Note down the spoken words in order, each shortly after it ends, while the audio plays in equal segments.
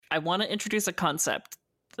I want to introduce a concept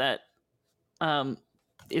that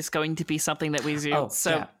is going to be something that we do.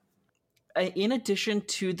 In addition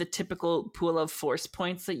to the typical pool of force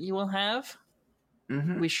points that you will have,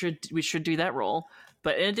 we should do that roll.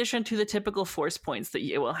 But in addition to the typical force points that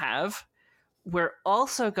you will have, we're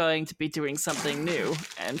also going to be doing something new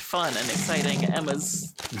and fun and exciting.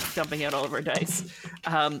 Emma's dumping out all of our dice.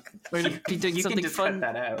 We're going to be doing something fun.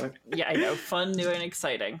 Cut that out. Yeah, I know. Fun, new, and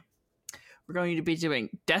exciting. We're going to be doing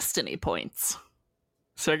destiny points.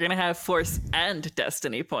 So we're going to have force and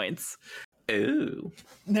destiny points. Ooh.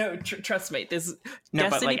 No, trust me.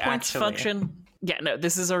 Destiny points function. Yeah, no,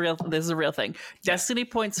 this is a real thing. Destiny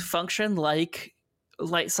points function like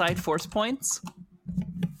light side force points,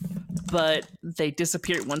 but they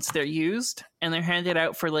disappear once they're used, and they're handed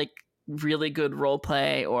out for like really good role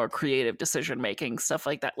play or creative decision making, stuff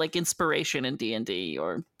like that, like inspiration in D&D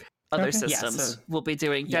or other systems. Yeah, so, we'll be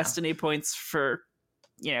doing destiny points for,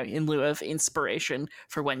 in lieu of inspiration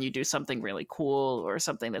for when you do something really cool or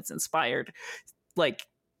something that's inspired, like,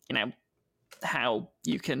 how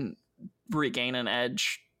you can regain an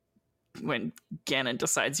edge when Ganon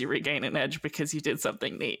decides you regain an edge because you did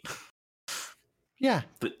something neat. Yeah,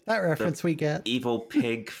 that reference we get. Evil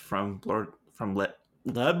pig from blah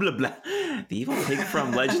blah blah. The evil pig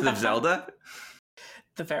from Legend of Zelda.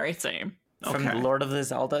 The very same. From Lord of the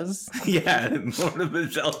Zeldas. Yeah, Lord of the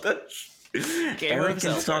Zeldas. Eric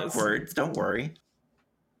can talk words. Don't worry.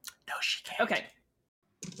 No, she can't. Okay.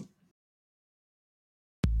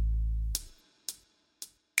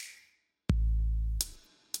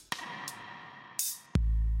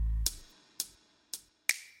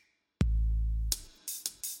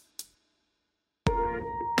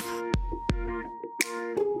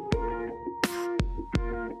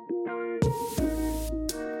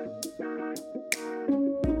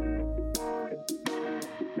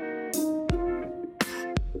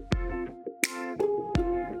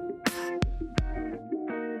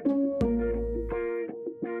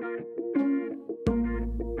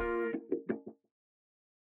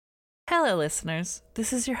 Hello, listeners.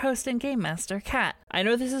 This is your host and game master, Kat. I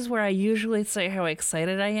know this is where I usually say how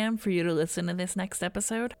excited I am for you to listen to this next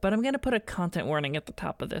episode, but I'm going to put a content warning at the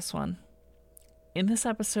top of this one. In this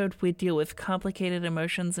episode, we deal with complicated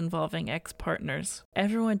emotions involving ex-partners.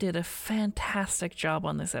 Everyone did a fantastic job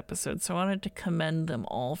on this episode, so I wanted to commend them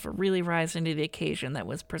all for really rising to the occasion that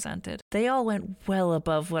was presented. They all went well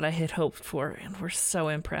above what I had hoped for, and were so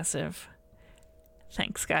impressive.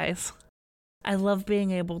 Thanks, guys. I love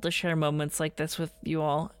being able to share moments like this with you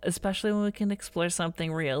all, especially when we can explore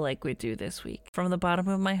something real like we do this week. From the bottom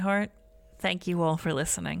of my heart, thank you all for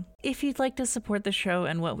listening. If you'd like to support the show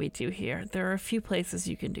and what we do here, there are a few places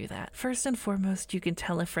you can do that. First and foremost, you can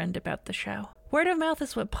tell a friend about the show. Word of mouth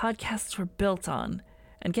is what podcasts were built on,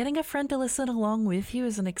 and getting a friend to listen along with you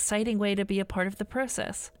is an exciting way to be a part of the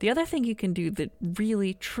process. The other thing you can do that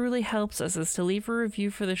really, truly helps us is to leave a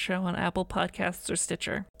review for the show on Apple Podcasts or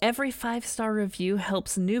Stitcher. Every 5-star review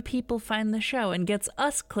helps new people find the show and gets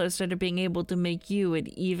us closer to being able to make you an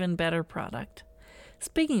even better product.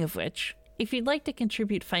 Speaking of which, if you'd like to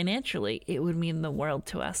contribute financially, it would mean the world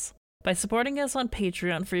to us. By supporting us on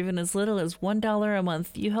Patreon for even as little as $1 a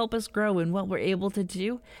month, you help us grow in what we're able to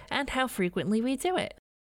do and how frequently we do it.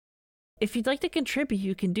 If you'd like to contribute,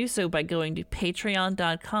 you can do so by going to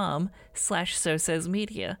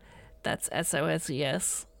patreon.com/SoSaysMedia. That's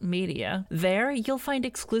SOSES Media. There, you'll find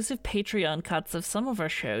exclusive Patreon cuts of some of our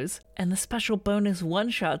shows and the special bonus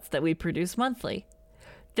one-shots that we produce monthly.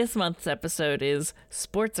 This month's episode is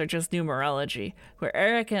Sports Are Just Numerology, where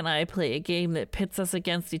Eric and I play a game that pits us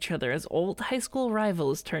against each other as old high school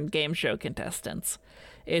rivals turned game show contestants.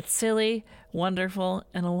 It's silly, wonderful,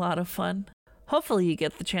 and a lot of fun. Hopefully you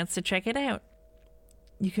get the chance to check it out.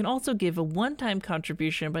 You can also give a one-time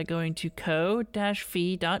contribution by going to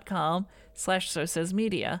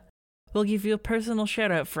ko-fi.com/SoSaysMedia. We'll give you a personal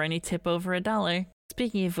shout-out for any tip over $1.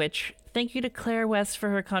 Speaking of which, thank you to Claire West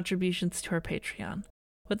for her contributions to our Patreon.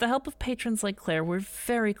 With the help of patrons like Claire, we're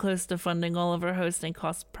very close to funding all of our hosting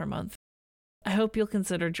costs per month. I hope you'll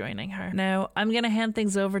consider joining her. Now, I'm going to hand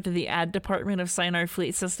things over to the ad department of Sinar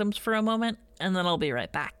Fleet Systems for a moment, and then I'll be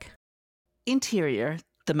right back. Interior,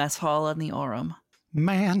 the mess hall and the Aurum.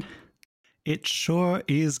 Man, it sure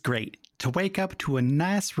is great to wake up to a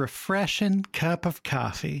nice, refreshing cup of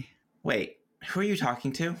coffee. Wait, who are you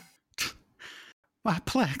talking to? Why,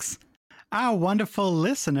 Plex, our wonderful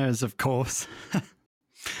listeners, of course.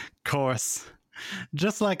 Course.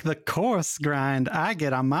 Just like the coarse grind I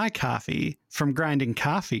get on my coffee from Grinding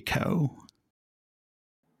Coffee Co.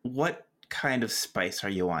 What kind of spice are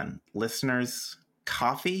you on? Listeners,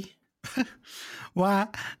 coffee? Why,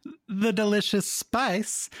 the delicious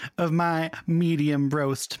spice of my medium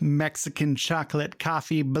roast Mexican chocolate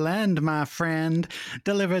coffee blend, my friend,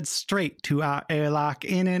 delivered straight to our airlock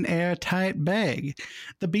in an airtight bag.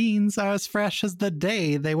 The beans are as fresh as the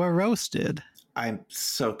day they were roasted. I'm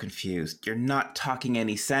so confused. You're not talking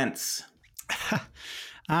any sense.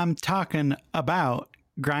 I'm talking about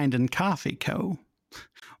Grindin' Coffee Co.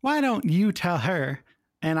 Why don't you tell her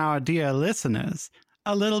and our dear listeners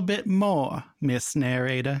a little bit more, Miss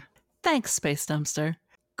Narrator? Thanks, Space Dumpster.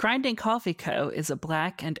 Grinding Coffee Co. is a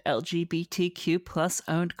Black and LGBTQ plus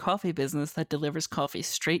owned coffee business that delivers coffee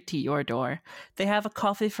straight to your door. They have a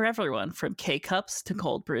coffee for everyone, from K-Cups to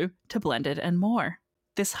cold brew to blended and more.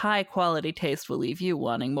 This high-quality taste will leave you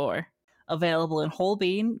wanting more. Available in whole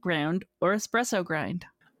bean, ground, or espresso grind.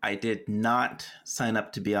 I did not sign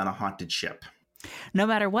up to be on a haunted ship. No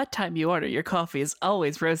matter what time you order, your coffee is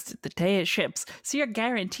always roasted the day it ships, so you're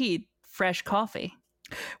guaranteed fresh coffee.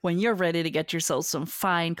 When you're ready to get yourself some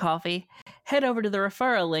fine coffee, head over to the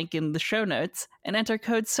referral link in the show notes and enter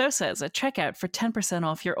code SOSES at checkout for 10%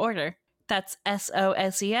 off your order. That's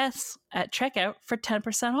SOSES at checkout for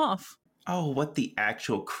 10% off. Oh, what the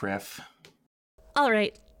actual criff. All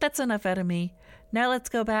right, that's enough out of me. Now let's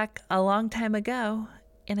go back a long time ago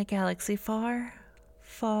in a galaxy far,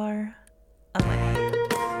 far away.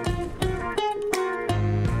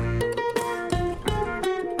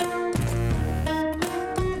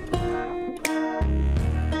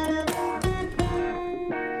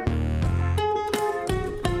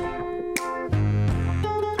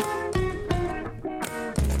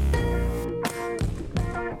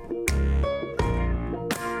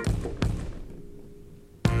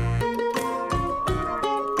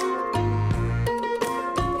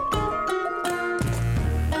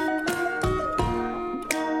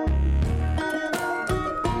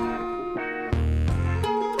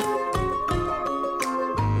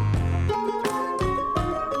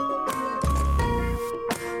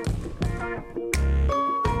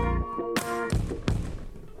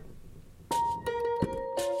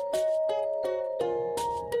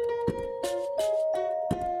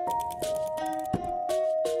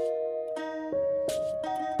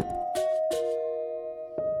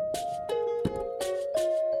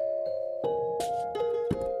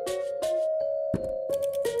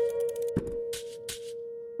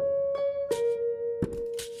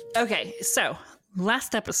 Okay, so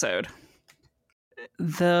last episode,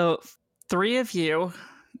 the three of you,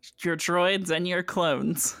 your droids and your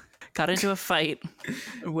clones, got into a fight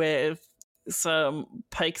with some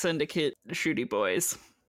Pike Syndicate shooty boys.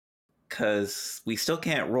 Because we still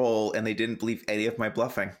can't roll, and they didn't believe any of my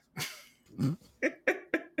bluffing. I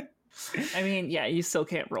mean, yeah, you still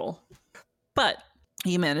can't roll. But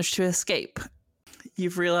you managed to escape.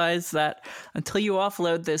 You've realized that until you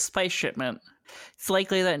offload this spice shipment, it's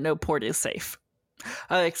likely that no port is safe.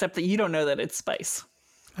 Except that you don't know that it's spice.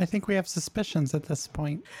 I think we have suspicions at this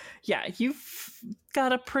point. Yeah, you've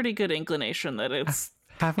got a pretty good inclination that it's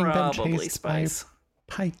having probably been chased spice.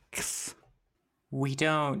 By pikes. We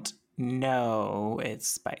don't know it's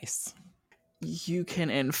spice. You can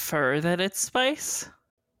infer that it's spice,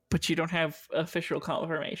 but you don't have official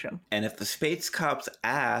confirmation. And if the space cops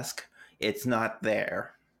ask, it's not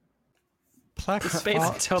there.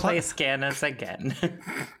 Plex until they scan us again.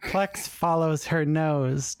 Plex follows her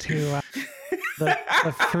nose to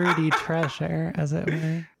the fruity treasure, as it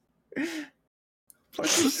were. Plex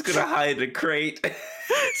is just gonna hide in a crate.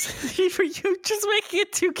 Were you just making a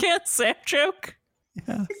Toucan Sam joke?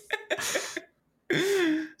 Yes.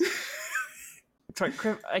 Sorry,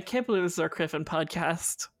 I can't believe this is our Griffin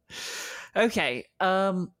podcast. Okay,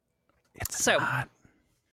 It's so not.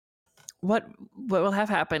 what will have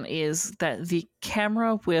happen is that the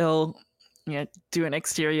camera will, do an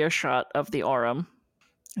exterior shot of the Aurum.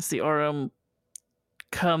 As the Aurum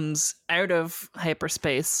comes out of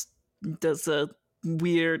hyperspace, does a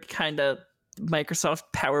weird kind of Microsoft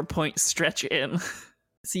PowerPoint stretch in.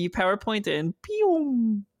 So you PowerPoint in,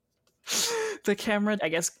 pew! The camera, I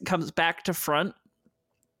guess, comes back to front.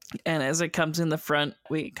 And as it comes in the front,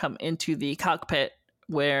 we come into the cockpit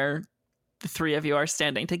where the three of you are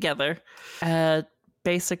standing together.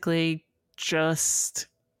 Basically just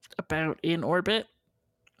about in orbit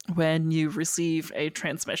when you receive a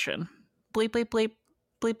transmission. Bleep, bleep, bleep,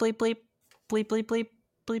 bleep, bleep, bleep, bleep, bleep, bleep,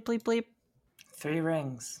 bleep, bleep, bleep. 3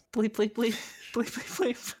 rings. Bleep, bleep, bleep, bleep, bleep,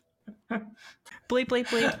 bleep. Bleep, bleep,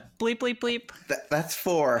 bleep, bleep, bleep, bleep. That's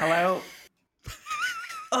 4. Hello?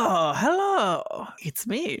 Oh, hello. It's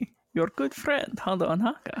me, your good friend, Hondo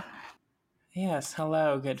Onaka. Yes,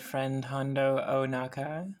 hello, good friend Hondo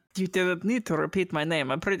Onaka. You didn't need to repeat my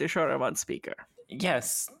name. I'm pretty sure I'm on speaker.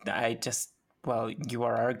 Yes, well, you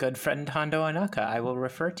are our good friend Hondo Ohnaka. I will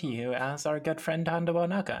refer to you as our good friend Hondo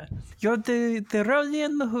Ohnaka. You're the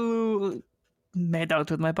Rodian who made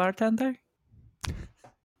out with my bartender?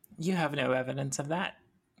 You have no evidence of that.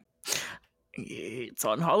 It's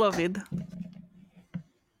on Holovid.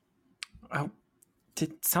 Oh,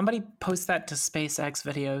 did somebody post that to SpaceX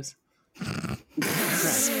videos?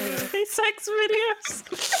 SpaceX videos?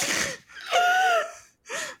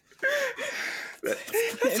 That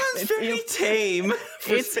sounds very tame.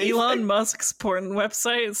 It's Elon Musk's porn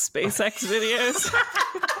website, SpaceX videos.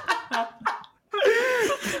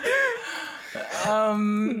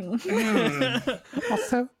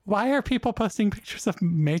 Also, why are people posting pictures of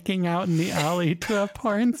making out in the alley to a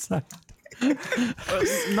porn site?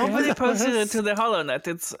 Nobody posted it to the HoloNet.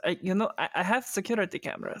 It's, I have security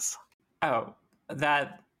cameras. Oh,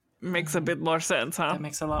 that makes a bit more sense, huh? That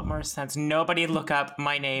makes a lot more sense. Nobody look up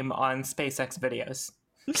my name on SpaceX videos.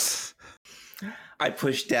 I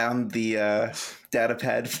push down the data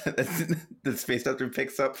pad that the Space Doctor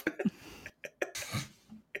picks up.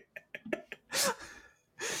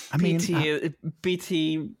 I mean,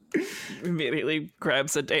 BT immediately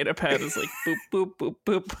grabs a data pad. Is like boop boop boop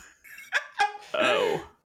boop. Oh,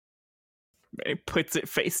 and he puts it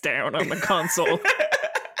face down on the console.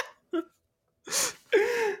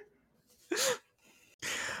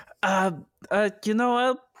 I'll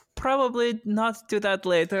probably not do that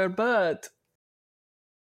later, but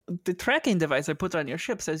the tracking device I put on your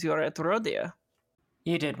ship says you are at Rhodia.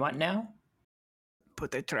 You did what now?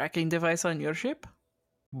 Put a tracking device on your ship?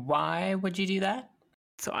 Why would you do that?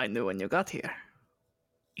 So I knew when you got here.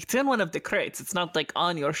 It's in one of the crates. It's not like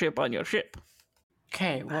on your ship.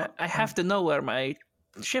 Okay, well... I have to know where my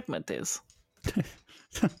shipment is.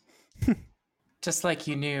 Just like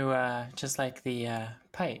you knew, just like the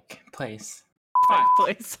Pike place. Pike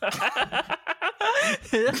place.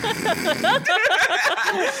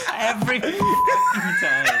 Every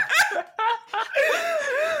time.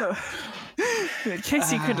 In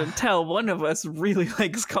case you couldn't tell, one of us really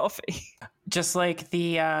likes coffee. Just like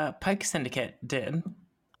the Pike Syndicate did.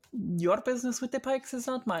 Your business with the Pikes is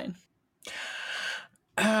not mine.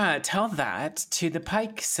 Tell that to the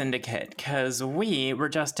Pike Syndicate, because we were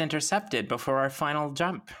just intercepted before our final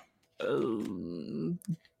jump.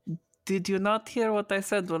 Did you not hear what I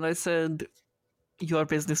said when I said your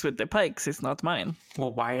business with the Pikes is not mine?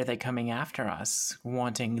 Well, why are they coming after us,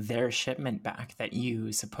 wanting their shipment back that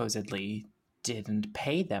you supposedly didn't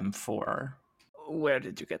pay them for? Where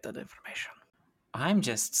did you get that information? I'm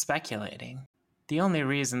just speculating. The only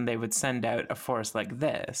reason they would send out a force like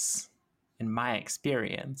this, in my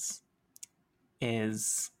experience,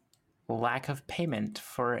 is lack of payment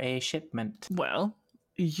for a shipment. Well,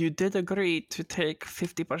 you did agree to take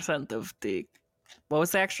 50% of the... What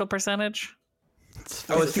was the actual percentage? It's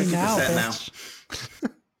 50% now.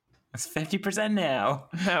 It's 50% now.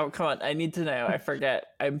 No, come on. I need to know. I forget.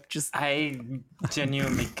 I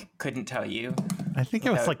genuinely couldn't tell you. I think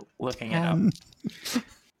it was like looking 10. it up.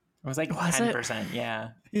 It was like 10%, yeah.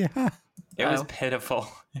 Yeah. It was pitiful.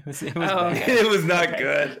 It was okay. It was not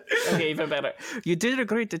good. Okay, even better. You did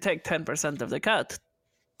agree to take 10% of the cut.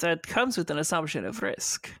 That comes with an assumption of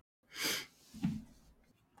risk.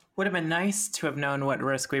 Would have been nice to have known what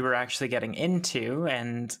risk we were actually getting into,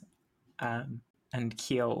 and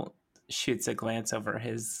Keel shoots a glance over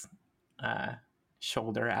his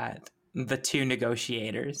shoulder at the two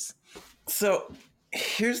negotiators. So,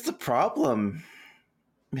 here's the problem,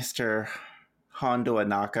 Mr. Hondo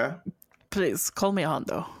Ohnaka. Please, call me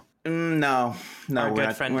Hondo. No. Our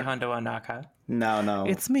good friend Hondo Ohnaka. No.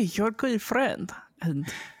 It's me, your good friend. And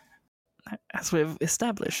as we've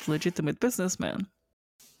established, legitimate businessman.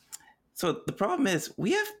 So the problem is,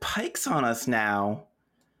 we have Pikes on us now,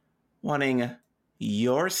 wanting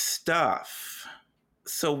your stuff.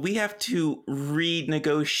 So we have to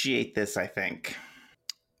renegotiate this, I think.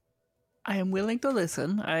 I am willing to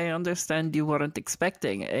listen. I understand you weren't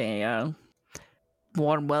expecting a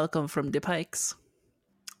warm welcome from the Pikes.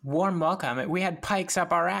 Warm welcome? We had Pikes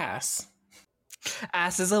up our ass.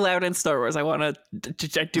 Ass is allowed in Star Wars. I do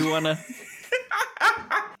want to...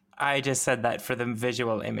 I just said that for the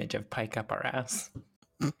visual image of Pike up our ass.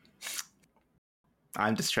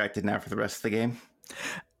 I'm distracted now for the rest of the game.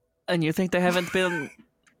 And you think they haven't been...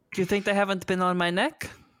 Do you think they haven't been on my neck?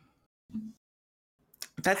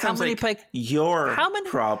 That sounds like your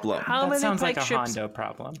problem. That sounds like a Hondo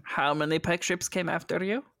problem. How many Pike ships came after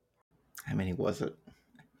you? How many was it?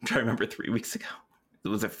 I'm trying to remember 3 weeks ago.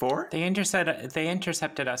 Was it 4? They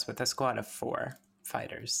intercepted us with a squad of 4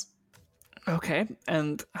 fighters. Okay,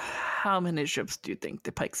 and how many ships do you think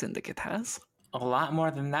the Pike Syndicate has? a lot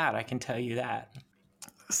more than that, I can tell you that.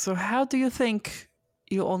 So how do you think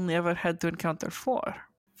you only ever had to encounter 4?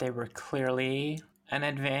 They were clearly an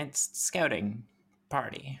advanced scouting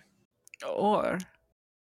party. Or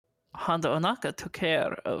Hondo Onaka took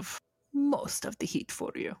care of most of the heat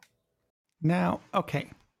for you. Now, okay.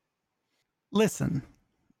 Listen,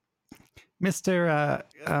 Mr.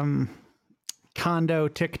 Kondo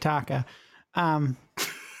TikToker. I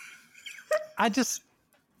just...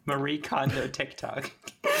 Marie Kondo TikTok.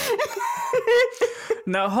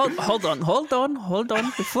 Now hold on.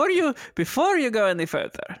 Before you go any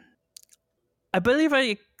further, I believe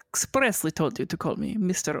I expressly told you to call me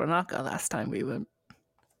Mr. Onaka last time we were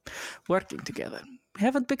working together. We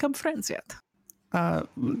haven't become friends yet.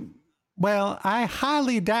 Well, I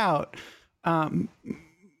highly doubt,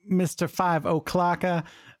 Mr. 5 O'Clocker,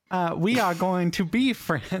 we are going to be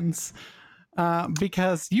friends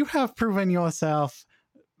because you have proven yourself,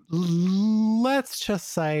 let's just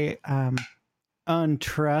say,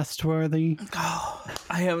 untrustworthy. Oh,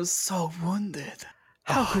 I am so wounded.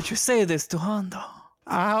 How could you say this to Hondo?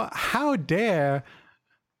 How dare...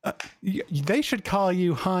 they should call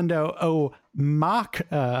you Hondo O'Mock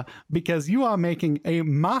because you are making a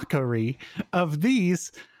mockery of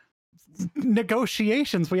these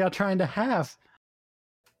negotiations we are trying to have.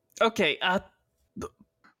 Okay,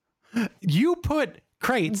 You put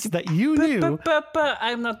crates that you knew... But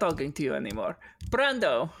I'm not talking to you anymore.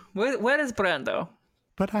 Brando, where is Brando?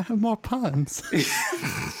 But I have more puns.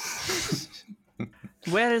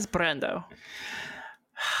 Where is Brando?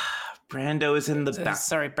 Brando is in the back.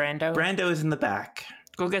 Sorry, Brando? Brando is in the back.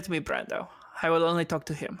 Go get me Brando. I will only talk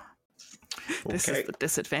to him. This Okay. is the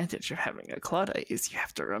disadvantage of having a Claudia, is you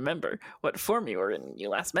have to remember what form you were in when you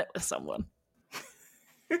last met with someone.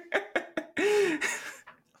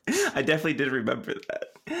 I definitely did remember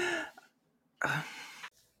that.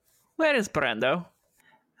 Where is Brando?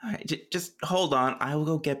 All right, just hold on. I will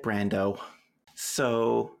go get Brando.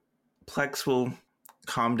 So Plex will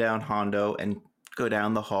calm down Hondo and go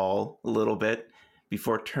down the hall a little bit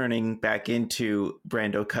before turning back into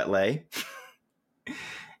Brando Cutley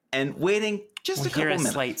and waiting just We'll a couple hear a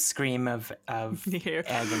minutes. slight scream of Here.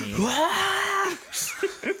 agony.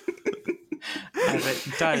 As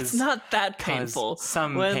it does It's not that cause painful.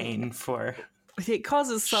 some When- pain for... It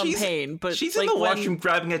causes some pain, but she's like in the when- washroom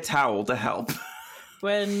grabbing a towel to help.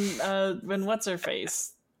 When what's her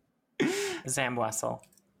face? Zam Wessel.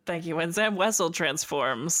 Thank you. When Zam Wessel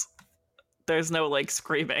transforms, there's no like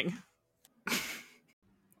screaming.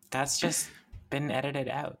 That's just been edited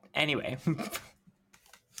out. Anyway.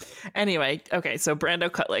 Anyway, okay, so Brando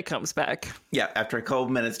Cutley comes back. Yeah, after a couple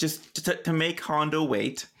minutes, just to make Hondo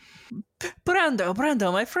wait.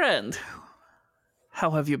 Brando, my friend. How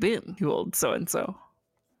have you been, you old so-and-so?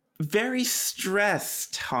 Very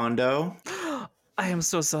stressed, Hondo. I am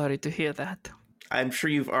so sorry to hear that. I'm sure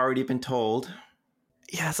you've already been told.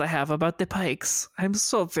 Yes, I have, about the pikes. I'm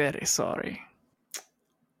so very sorry.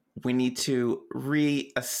 We need to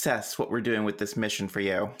reassess what we're doing with this mission for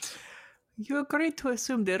you. You agreed to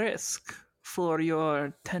assume the risk for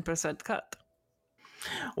your 10% cut.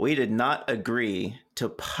 We did not agree to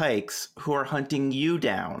pikes who are hunting you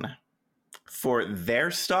down for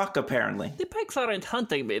their stock, apparently. The pikes aren't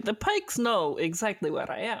hunting me. The pikes know exactly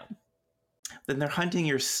where I am. Then they're hunting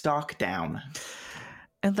your stock down.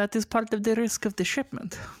 And that is part of the risk of the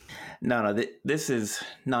shipment. No, this is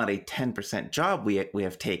not a 10% job we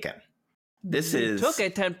have taken. This is Took a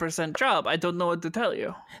 10% job. I don't know what to tell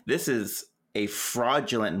you. This is a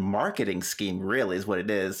fraudulent marketing scheme, really, is what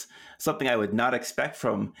it is. Something I would not expect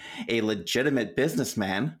from a legitimate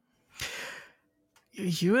businessman.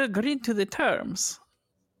 You agreed to the terms.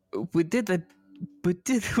 We even did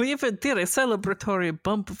a celebratory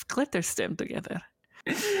bump of glitter stem together.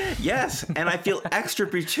 Yes, and I feel extra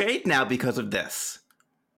betrayed now because of this.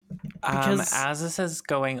 Because- As this is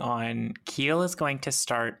going on, Keel is going to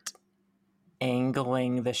start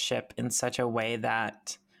angling the ship in such a way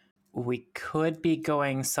that we could be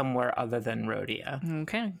going somewhere other than Rhodia.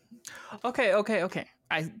 Okay.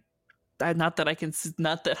 Not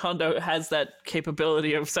that Hondo has that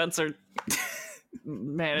capability of sensor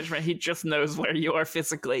management. He just knows where you are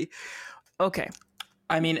physically. Okay.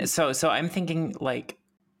 I mean, so I'm thinking like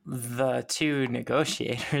the two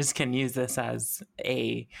negotiators can use this as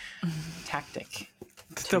a tactic.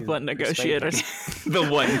 The one negotiator. The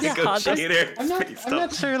one negotiator. I'm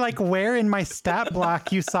not sure, like, where in my stat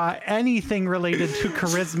block you saw anything related to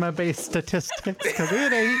charisma-based statistics, because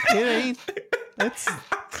it ain't. It's.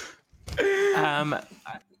 I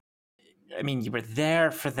mean, you were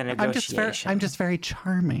there for the negotiation. I'm just very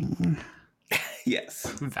charming. Yes.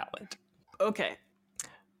 Valid. Okay.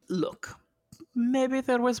 Look, maybe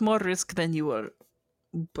there was more risk than you were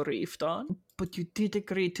briefed on, but you did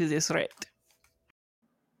agree to this rate.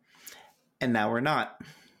 And now we're not.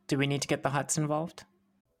 Do we need to get the huts involved?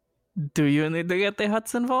 Do you need to get the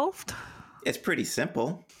huts involved? It's pretty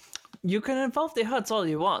simple. You can involve the huts all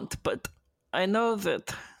you want, but I know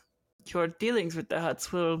that your dealings with the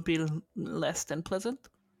huts will be less than pleasant.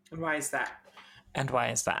 And why is that? And why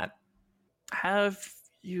is that? Have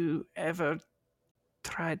you ever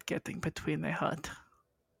tried getting between the hut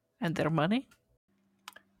and their money?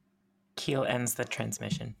 Keel ends the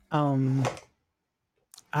transmission.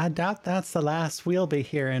 I doubt that's the last we'll be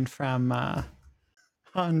hearing from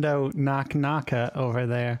Hondo Knock-Knocka over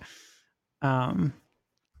there. God,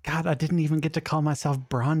 I didn't even get to call myself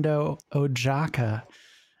Brondo Ojaka.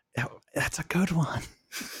 That's a good one.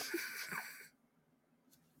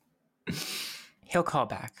 He'll call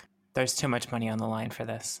back. There's too much money on the line for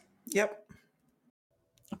this. Yep.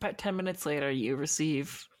 About 10 minutes later, you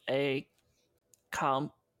receive a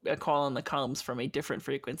call on the comms from a different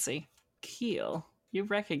frequency. Keel, you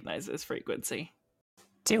recognize this frequency.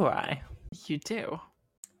 Do I? You do.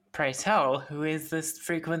 Pray tell, who is this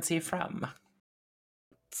frequency from?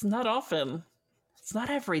 It's not often. It's not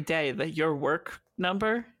every day that your work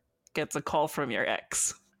number gets a call from your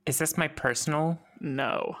ex. Is this my personal?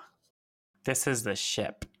 No. This is the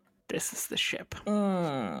ship. This is the ship.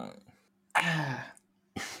 Mm.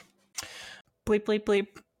 Bleep, bleep, bleep.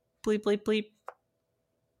 Bleep, bleep, bleep.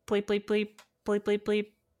 Bleep, bleep, bleep. Bleep, bleep, bleep.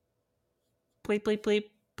 Bleep, bleep, bleep.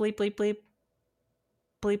 Bleep, bleep, bleep.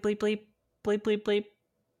 Bleep, bleep, bleep. Bleep, bleep, bleep.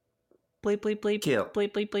 Bleep, bleep, bleep. Keel.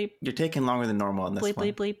 Bleep, bleep, bleep. You're taking longer than normal on this Bleep, one.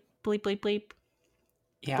 bleep, bleep. Bleep, bleep, bleep.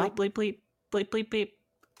 Yeah. Bleep, bleep, bleep. Bleep, bleep, bleep.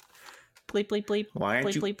 Bleep, bleep, bleep. Why aren't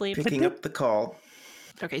Bleep, you bleep, bleep. picking up the call?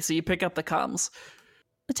 Okay, so you pick up the comms.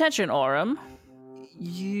 Attention, Aurum.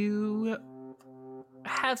 You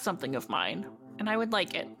have something of mine, and I would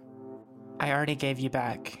like it. I already gave you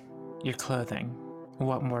back your clothing.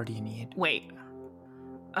 What more do you need? Wait.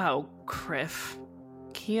 Oh, Criff.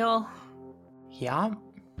 Keel? Yeah?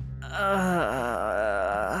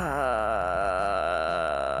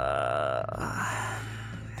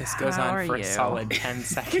 This goes How on are for you? a solid 10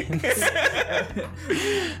 seconds.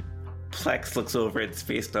 Plex looks over at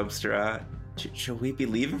Space Dumpster. Should we be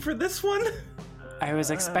leaving for this one? I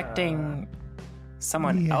was expecting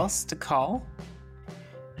someone Yeah. else to call.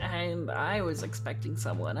 And I was expecting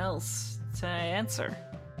someone else to answer.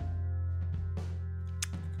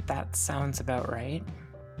 That sounds about right.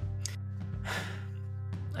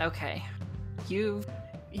 Okay. You've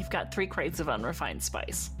got 3 crates of unrefined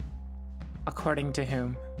spice. According to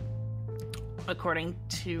whom? According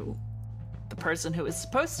to the person who was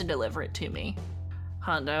supposed to deliver it to me,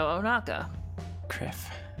 Hondo Onaka. Criff.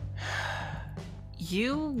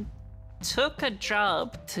 You took a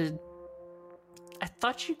job to... I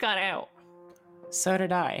thought you got out. So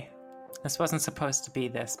did I. This wasn't supposed to be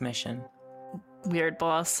this mission. Weird,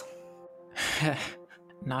 boss.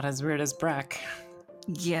 Not as weird as Breck.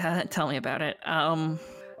 Yeah, tell me about it.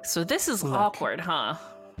 So this is Look. awkward, huh?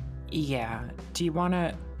 Yeah. Do you want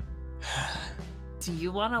to... Do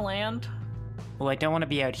you want to land? Well, I don't want to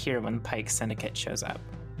be out here when Pike Syndicate shows up.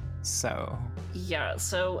 So... Yeah,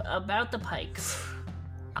 so about the Pikes,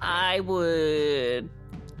 I would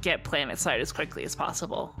get planetside as quickly as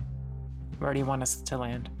possible. Where do you want us to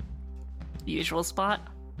land? Usual spot?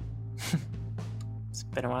 It's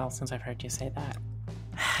been a while since I've heard you say that.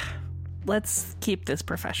 Let's keep this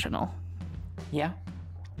professional. Yeah?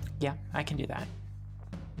 Yeah, I can do that.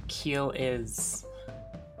 Keel is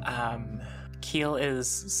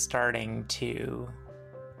starting to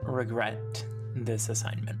regret this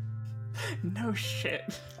assignment. No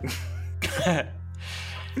shit.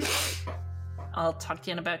 I'll talk to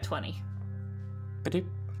you in about 20. Badoop.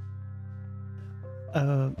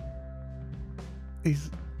 Is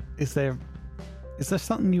there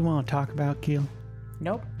something you want to talk about, Keel?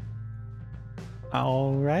 Nope.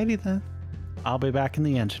 Alrighty then. I'll be back in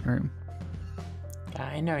the engine room.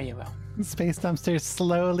 I know you will. Space Dumpster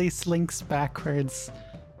slowly slinks backwards,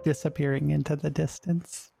 disappearing into the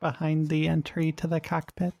distance behind the entry to the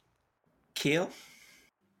cockpit. Keel,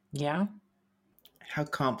 Yeah? how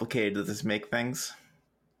complicated does this make things?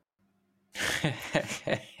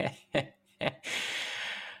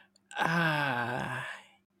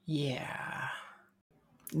 Yeah.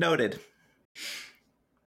 Noted.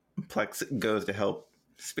 Plex goes to help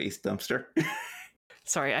Space Dumpster.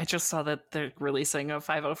 Sorry, I just saw that they're releasing a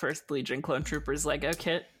 501st Legion Clone Troopers Lego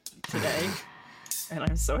kit today. And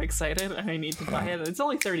I'm so excited, and I need to buy it. It's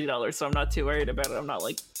only $30, so I'm not too worried about it. I'm not,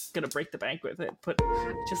 gonna break the bank with it, but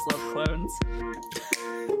I just love clones.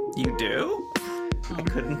 You do? I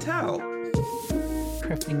couldn't tell.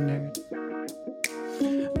 crafting nerd.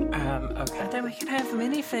 Okay. Then we can have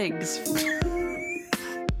minifigs.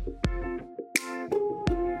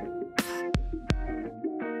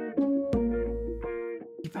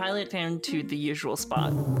 You pilot down to the usual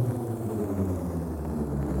spot.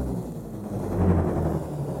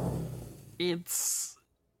 It's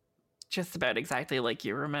just about exactly like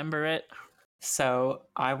you remember it. So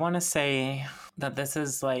I want to say that this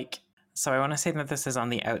is like. So I want to say that this is on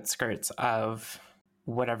the outskirts of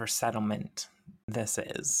whatever settlement this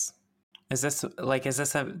is. Is this like? Is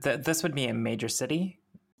this a? This would be a major city.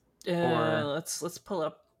 Or- Let's pull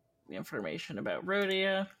up the information about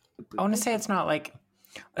Rhodia. I want to say it's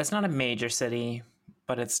not a major city,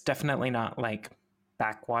 but it's definitely not like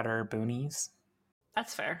backwater boonies.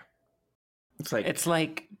 That's fair. It's like It's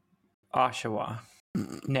like Oshawa.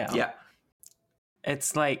 No. yeah.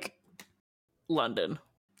 It's like London,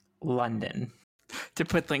 London. to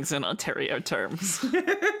put things in Ontario terms.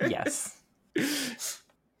 Yes.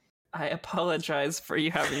 I apologize for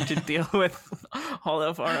you having to deal with all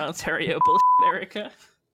of our Ontario bullshit, Erica.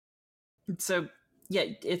 So, yeah,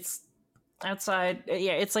 it's outside.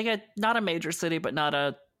 Yeah, it's like not a major city, but not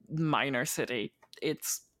a minor city.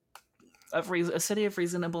 It's a city of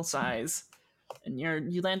reasonable size, and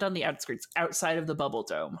you land on the outskirts, outside of the Bubble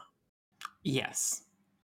Dome, Yes.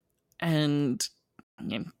 and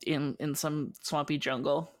in some swampy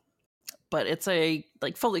jungle. But it's a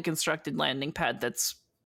fully constructed landing pad that's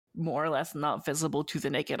more or less not visible to the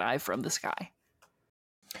naked eye from the sky.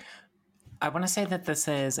 I want to say that this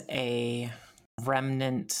is a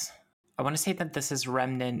remnant. I want to say that this is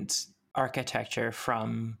remnant architecture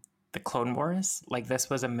from the Clone Wars. Like this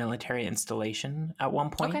was a military installation at one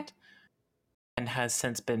point, Okay. and has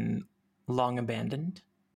since been long abandoned.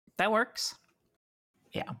 That works.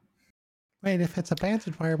 Yeah. Wait, if it's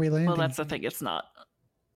abandoned, why are we landing? Well, that's the thing. It's not.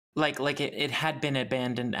 Like it had been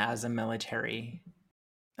abandoned as a military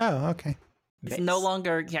Oh, okay. It's base. no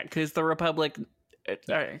longer, because the Republic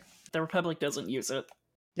doesn't use it.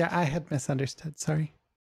 Yeah, I had misunderstood. Sorry.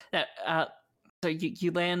 So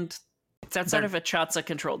you land. It's outside They're- of a Chatsa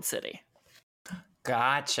controlled city.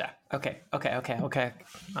 Gotcha. Okay.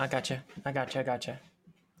 I gotcha.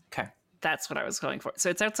 Okay. That's what I was going for. So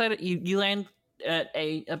it's outside. You land at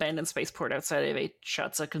a abandoned spaceport outside of a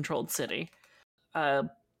Chatsa controlled city.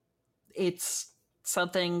 It's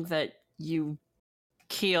something that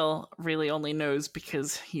Keel really only knows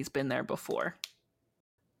because he's been there before.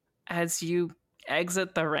 As you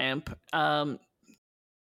exit the ramp, you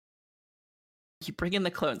bring in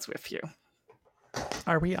the clones with you.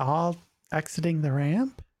 Are we all exiting the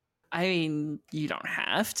ramp? I mean, you don't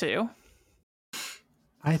have to.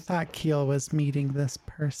 I thought Keel was meeting this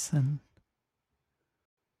person.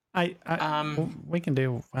 We can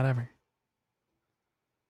do whatever.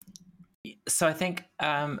 So I think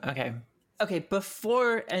okay. Okay,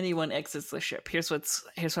 before anyone exits the ship, here's what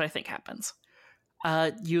I think happens.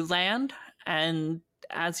 You land, and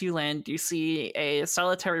as you land, you see a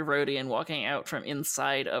solitary Rhodian walking out from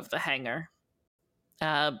inside of the hangar.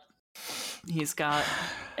 He's got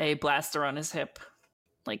a blaster on his hip,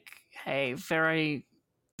 like a very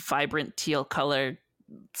vibrant teal colored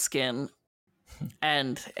skin,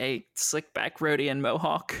 and a slick back Rhodian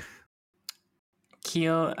mohawk.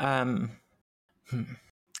 Keel,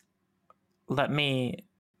 let me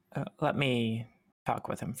talk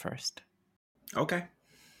with him first. Okay.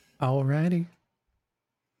 Alrighty.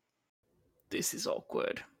 This is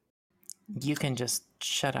awkward. You can just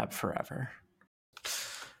shut up forever.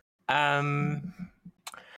 I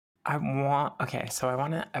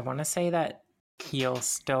want to say that Keel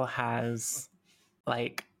still has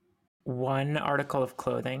like one article of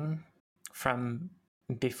clothing from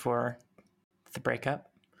before the breakup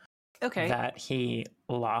Okay. that he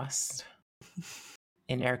lost,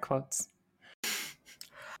 in air quotes.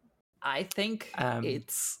 I think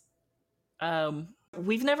it's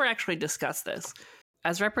we've never actually discussed this.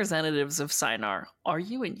 As representatives of Sinar, are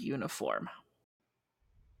you in uniform?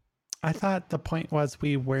 I thought the point was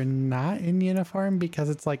we were not in uniform because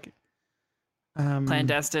it's like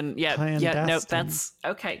Clandestine. Yeah, no, clandestine. that's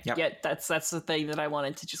okay. Yep. Yeah, that's the thing that I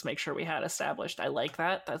wanted to just make sure we had established. I like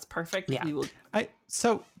that. That's perfect. Yeah. We will.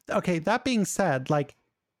 Okay, that being said, like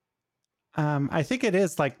I think it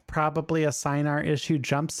is like probably a Sinar issue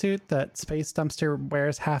jumpsuit that Space Dumpster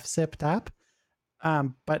wears half zipped up.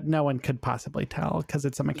 But no one could possibly tell because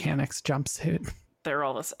it's a mechanic's jumpsuit. They're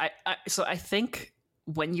all this. So I think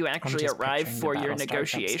when you actually just arrive picturing the for your Battlestar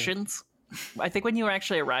negotiations, I think when you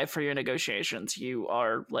actually arrive for your negotiations, you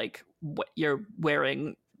are like you're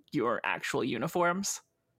wearing your actual uniforms.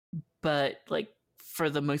 But like for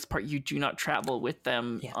the most part, you do not travel with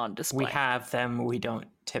them on display. We have them. We don't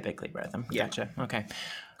typically wear them. Yeah. Gotcha. Okay.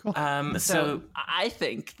 Cool. So I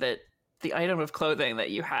think that the item of clothing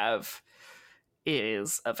that you have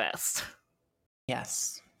is a vest.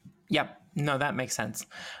 Yes. Yep. No, that makes sense.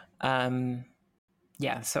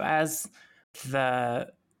 Yeah. So as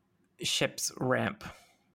the ship's ramp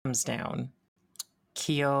comes down,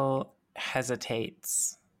 Keel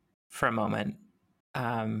hesitates for a moment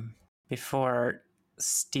before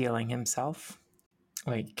steeling himself,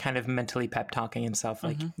 like kind of mentally pep talking himself,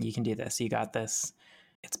 like, you can do this, you got this.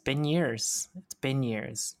 It's been years.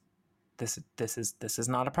 This is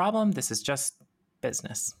not a problem. This is just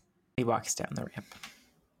business. He walks down the ramp.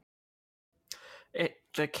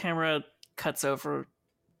 The camera cuts over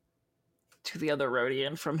to the other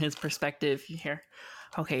Rhodian. From his perspective, you hear,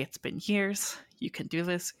 okay, it's been years. You can do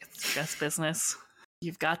this. It's just business.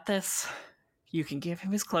 You've got this. You can give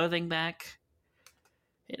him his clothing back.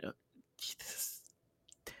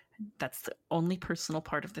 That's the only personal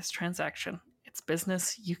part of this transaction. It's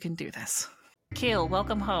business. You can do this. Keel,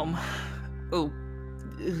 welcome home. Oh,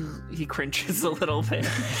 he cringes a little bit.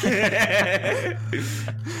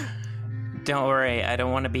 Don't worry, I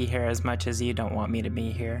don't want to be here as much as you don't want me to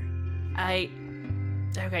be here. Okay,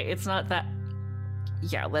 it's not that.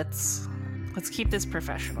 Yeah, let's keep this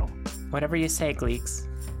professional. Whatever you say, Gleeks.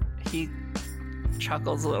 He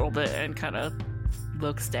chuckles a little bit and kind of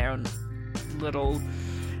looks down, a little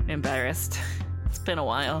embarrassed. It's been a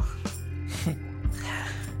while.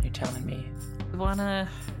 You're telling me. You wanna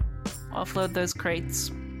offload those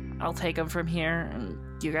crates? I'll take them from here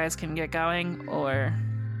and you guys can get going, or...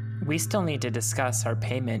 We still need to discuss our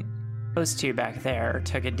payment. Those two back there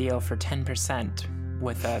took a deal for 10%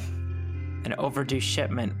 with an overdue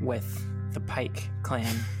shipment with the Pike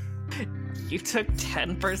clan. You took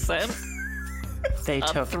 10%? They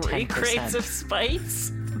took 3 10%. crates of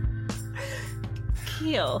spice?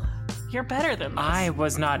 Keel, you're better than this. I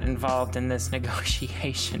was not involved in this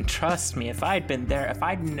negotiation. Trust me, if I'd been there, if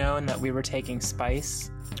I'd known that we were taking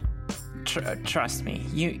spice, trust me,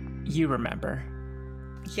 you remember.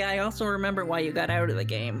 Yeah, I also remember why you got out of the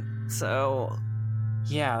game, so...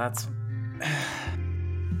 Yeah, that's...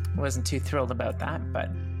 Wasn't too thrilled about that, but...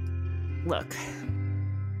 Look,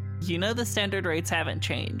 you know the standard rates haven't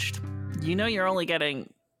changed. You know you're only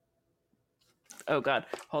getting... Oh god,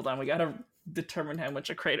 hold on, we gotta determine how much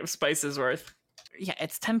a crate of spice is worth. Yeah,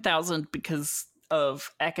 it's 10,000 because of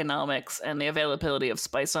economics and the availability of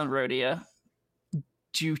spice on Rhodia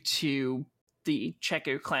due to the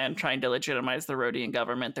Cheku clan trying to legitimize the Rhodian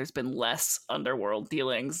government. There's been less underworld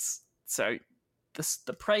dealings, so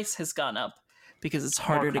the price has gone up because it's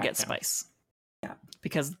harder to get spice. Yeah,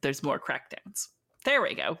 because there's more crackdowns. There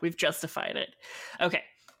we go. We've justified it. Okay,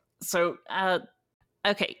 so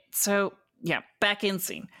yeah, back in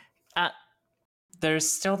scene. There's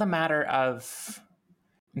still the matter of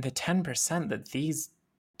the 10% that these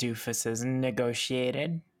doofuses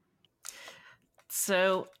negotiated.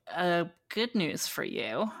 So, good news for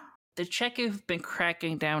you. The Cheku have been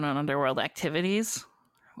cracking down on underworld activities,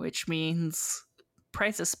 which means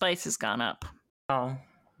price of spice has gone up. Oh,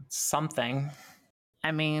 something.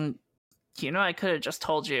 I mean, you know, I could have just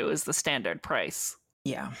told you it was the standard price.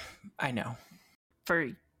 Yeah, I know. For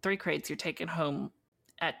 3 crates, you're taking home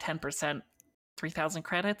at 10%, 3,000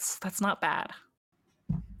 credits. That's not bad.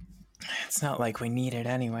 It's not like we need it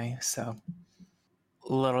anyway, so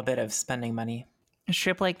a little bit of spending money. A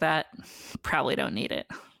ship like that, probably don't need it.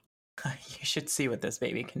 You should see what this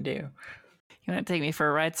baby can do. You want to take me for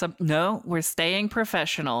a ride? No, we're staying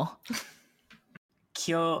professional.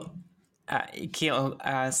 Keel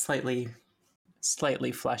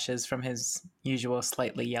slightly flushes from his usual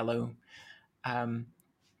slightly yellow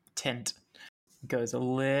tint. Goes a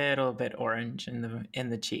little bit orange in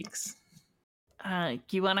the cheeks.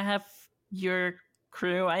 You want to have your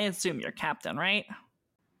crew? I assume you're captain, right?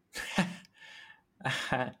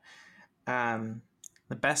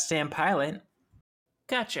 The best damn pilot.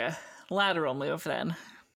 Gotcha. Lateral move then.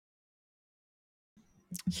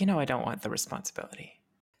 You know I don't want the responsibility.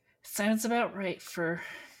 Sounds about right for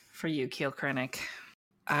you, Keel Krennic.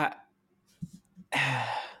 And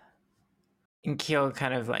Keel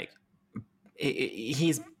kind of like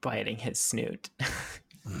he's biting his snoot.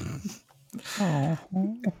 Oh.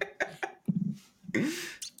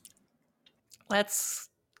 Let's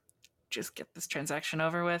just get this transaction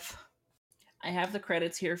over with. I have the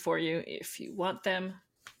credits here for you if you want them.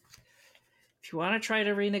 If you want to try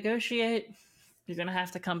to renegotiate, you're going to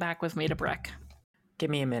have to come back with me to Breck.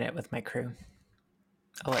 Give me a minute with my crew.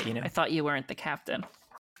 I'll let you know. I thought you weren't the captain.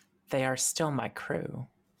 They are still my crew.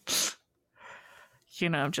 You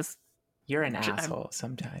know, just You're an asshole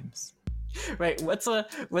sometimes. Right, let's come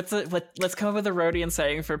up with a Rhodian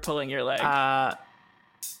saying for pulling your leg. Yeah.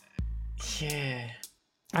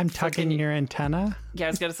 I'm tugging your antenna. Yeah, I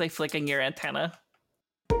was gonna say flicking your antenna.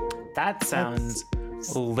 That sounds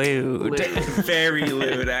lewd. Very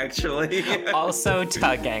lewd, actually. Also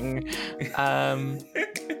tugging.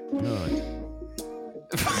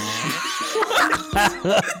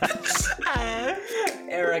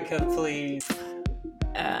 Erica, please.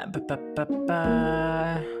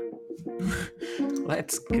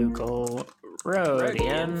 Let's Google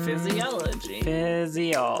Rhodian physiology.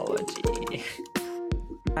 Physiology.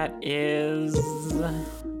 That is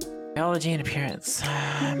biology and appearance.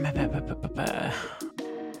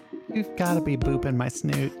 You've got to be booping my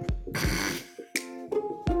snoot.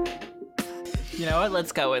 You know what?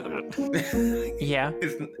 Let's go with it. Yeah,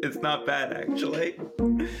 It's not bad, actually.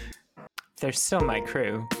 they're still my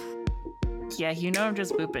crew. Yeah, you know I'm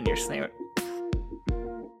just booping your snoot.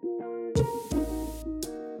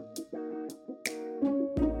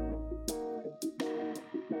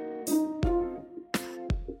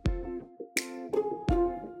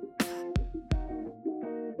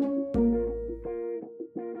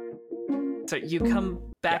 So you come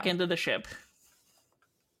back into the ship.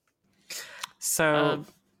 So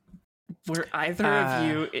Were either of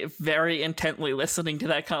you very intently listening to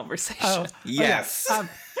that conversation? Oh, Yes.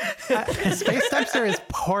 Space Dempster is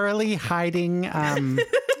poorly hiding.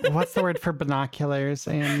 What's the word for binoculars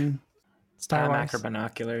in Star Wars? macro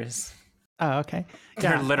binoculars. Oh, okay.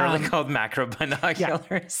 They're Yeah, literally called macro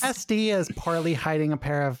binoculars. SD is poorly hiding a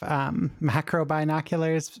pair of macro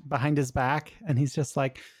binoculars behind his back, and he's just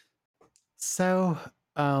like, "So,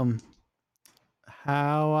 how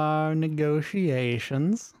are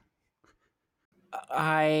negotiations?"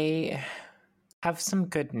 I have some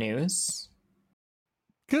good news.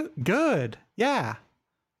 Good. Yeah.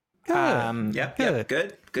 Good. Yep. Good.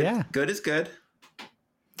 Good. Yeah. Good is good.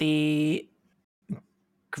 The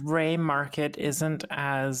gray market isn't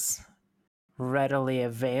as readily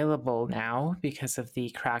available now because of the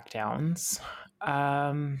crackdowns.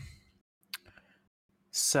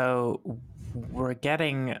 So we're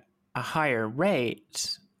getting a higher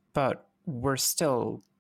rate, but we're still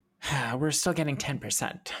getting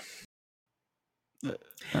 10%.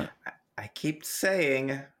 I keep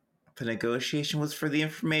saying the negotiation was for the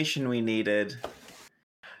information we needed.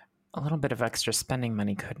 A little bit of extra spending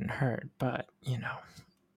money couldn't hurt, but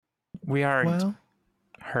we are Well,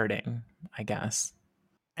 hurting, I guess.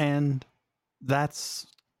 and that's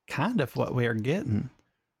kind of what we're getting.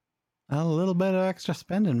 A little bit of extra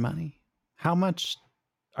spending money. How much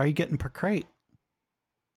are you getting per crate?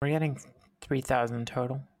 We're getting 3,000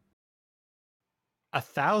 total.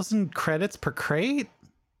 1,000 credits per crate?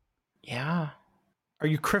 Yeah. Are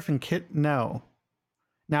you criffing kit? No.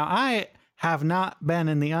 Now, I have not been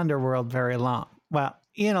in the underworld very long. Well,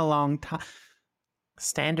 in a long time.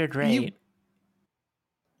 Standard rate.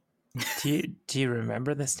 Do you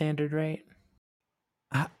remember the standard rate?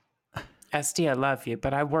 SD, I love you,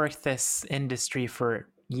 but I worked this industry for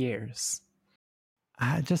years.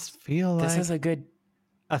 I just feel This like is a good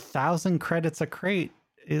 1,000 credits a crate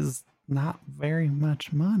is not very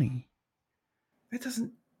much money. That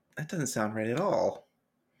doesn't sound right at all.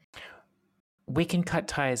 we can cut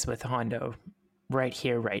ties with Hondo right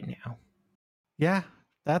here, right now. Yeah,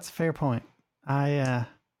 that's a fair point. I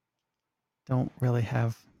don't really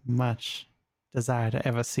have much desire to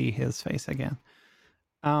ever see his face again.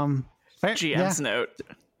 Fair, GM's note.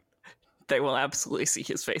 They will absolutely see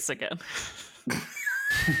his face again.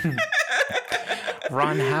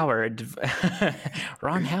 Ron Howard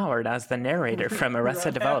as the narrator from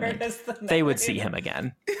Arrested Development. They would see him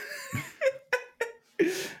again.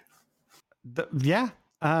 Yeah.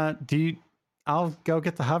 I'll go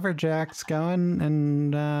get the hover jacks going,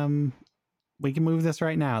 and we can move this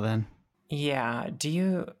right now. Then. Yeah. Do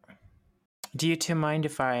you two mind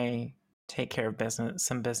if I take care of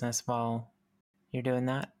some business while you're doing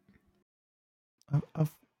that?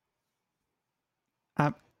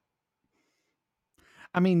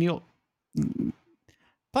 I mean,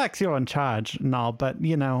 Plex, you're in charge and all, but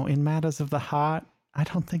in matters of the heart, I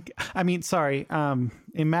don't think. I mean, sorry.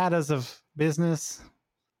 In matters of business,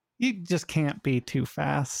 you just can't be too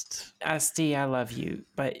fast. SD, I love you,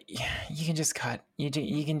 but you can just cut. You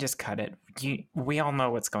can just cut it. We all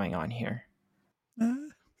know what's going on here.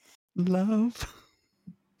 Love.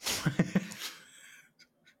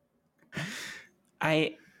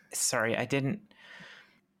 Sorry, I didn't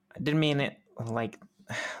mean it like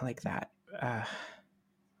that.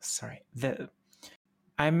 Sorry.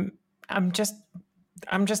 I'm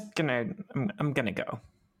gonna go.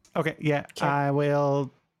 Okay, yeah, Okay. I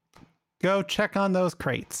will go check on those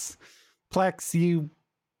crates. Plex, you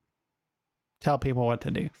tell people what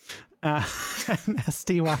to do. And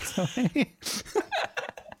SD walks away.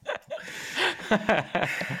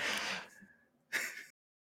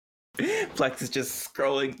 Plex is just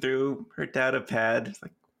scrolling through her data pad. It's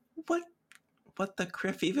like, what the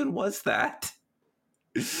criff even was that?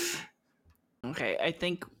 Okay, I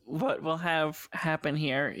think what we'll have happen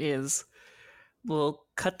here is we'll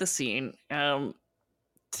cut the scene to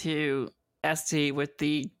SD with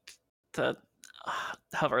the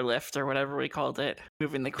hover lift or whatever we called it,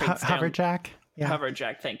 moving the crates down. Hoverjack? Yeah.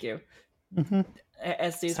 Hoverjack, thank you. Mm-hmm.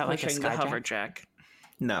 SD is that like a pushing the skyjack? hoverjack.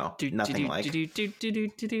 No, nothing like. Too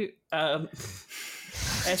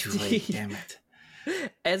late, damn it.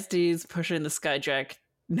 SD's pushing the skyjack.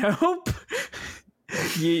 Nope.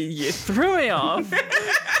 you threw me off.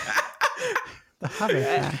 The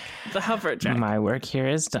hoverjack. The hoverjack. My work here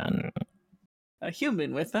is done. A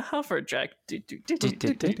human with a hoverjack. A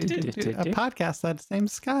podcast that's named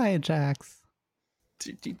Skyjacks.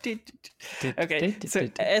 Okay, so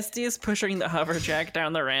SD is pushing the hoverjack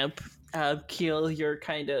down the ramp. Keel, you're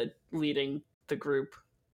kind of leading the group.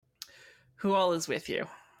 Who all is with you?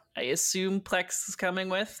 I assume Plex is coming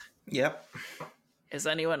with? Yep. Is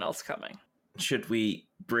anyone else coming? Should we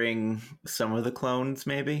bring some of the clones,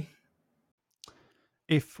 maybe?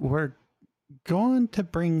 If we're going to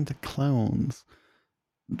bring the clones,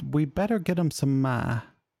 we better get them some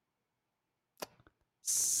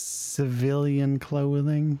civilian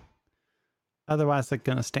clothing. Otherwise, they're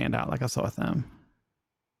going to stand out like a sore thumb.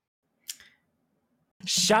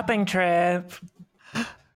 Shopping trip.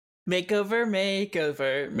 Makeover,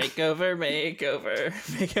 makeover, makeover, makeover,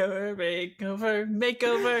 makeover, makeover,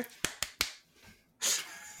 makeover.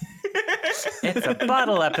 It's a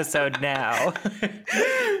bottle episode now.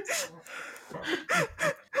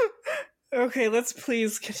 Okay, let's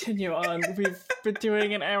please continue on. We've been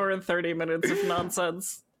doing an hour and 30 minutes of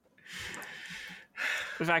nonsense.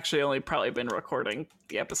 We've actually only probably been recording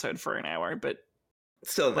the episode for an hour, but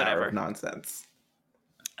Still an hour whatever. of nonsense.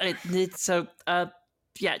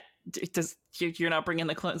 Yeah, you're not bringing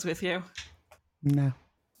the clones with you? No.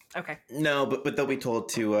 Okay. No, but they'll be told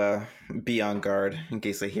to be on guard in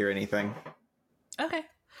case they hear anything. Okay.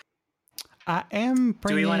 I am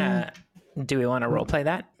bringing... Do we want to roleplay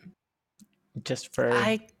that? Just for...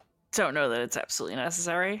 I don't know that it's absolutely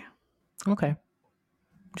necessary. Okay.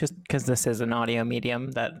 Just because this is an audio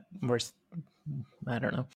medium that I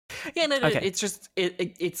don't know. Yeah, no, Okay. it's just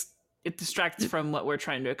it distracts from what we're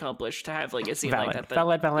trying to accomplish to have like a scene Valid. like that.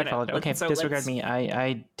 Valid. you know, Okay, so disregard me.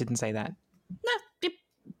 I didn't say that. No,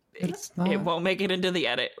 It's not... it won't make it into the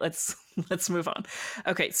edit. Let's move on.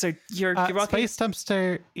 Okay, so you're walking. Space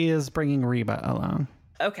Dumpster is bringing Reba along.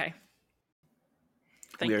 Okay.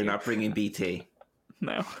 Thank We are you. not bringing BT.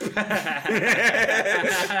 No.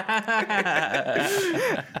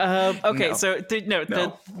 Okay, No. so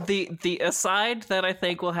No. the aside that I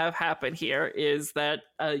think will have happen here is that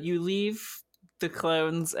you leave the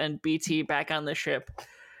clones and BT back on the ship,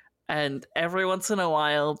 and every once in a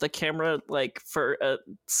while the camera, like for a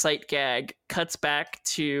sight gag, cuts back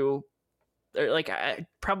to, or like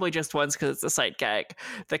probably just once because it's a sight gag.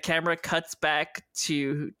 The camera cuts back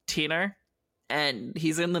to Tina, and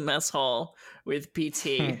he's in the mess hall with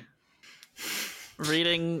PT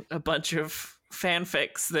reading a bunch of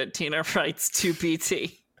fanfics that Tina writes to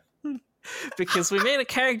PT. Because we made a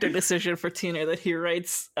character decision for Tina that he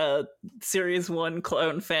writes a Series 1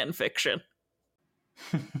 clone fanfiction.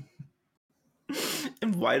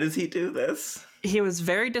 And why does he do this? He was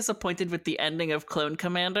very disappointed with the ending of Clone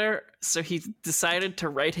Commander, so he decided to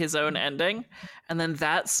write his own ending, and then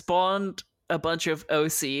that spawned a bunch of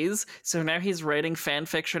OCs, so now he's writing fan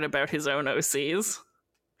fiction about his own OCs,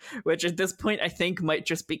 which at this point I think might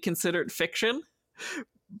just be considered fiction.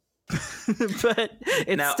 But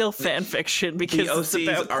it's Now, still fan fiction because it's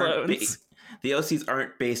about clones. The OCs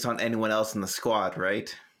aren't based on anyone else in the squad,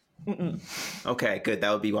 right? Mm-mm. Okay, good.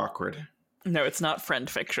 That would be awkward. No, it's not friend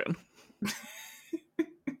fiction.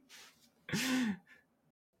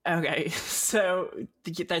 Okay, so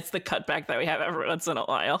that's the cutback that we have every once in a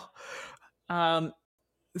while.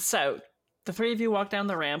 So the three of you walk down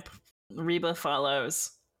the ramp. Reba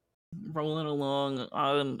follows, rolling along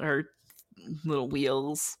on her little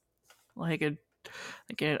wheels like an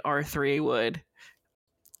R3 would.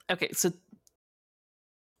 Okay, so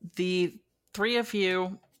the three of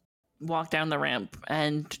you walk down the ramp,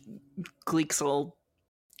 and Gleeksel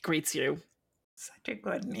greets you. Such a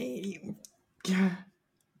good name.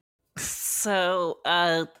 So,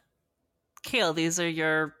 Kale, these are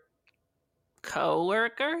your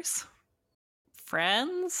co-workers?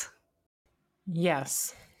 Friends?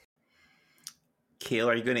 Yes. Keel,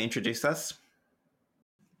 are you going to introduce us?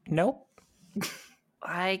 Nope.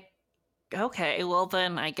 Okay, well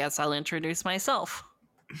then I guess I'll introduce myself.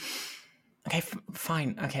 Okay,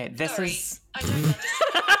 fine. Okay, this Sorry, is. I don't understand.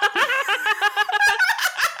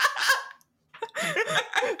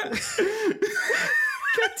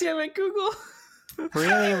 God damn it, Google.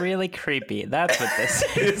 Really, really creepy. That's what this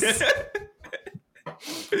is.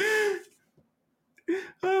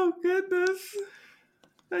 Oh, goodness.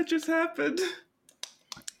 That just happened.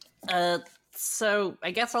 So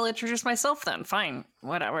I guess I'll introduce myself then. Fine,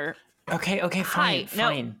 whatever. Okay, fine, Hi, no.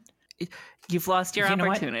 fine. You've lost your You know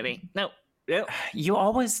what? opportunity. No, You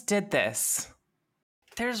always did this.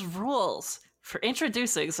 there's rules for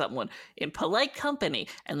introducing someone in polite company,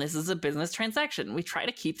 and this is a business transaction. We try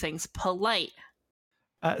to keep things polite.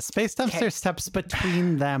 Space Dumpster steps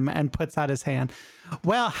between them and puts out his hand.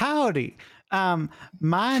 Well, howdy.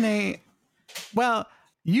 My name. Well,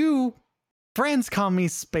 you friends call me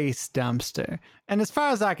Space Dumpster, and as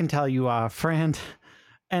far as I can tell, you are a friend,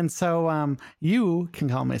 and so you can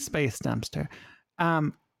call me Space Dumpster.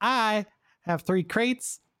 I have 3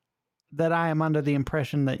 crates that I am under the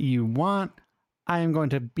impression that you want. I am going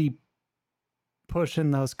to be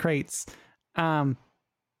pushing those crates.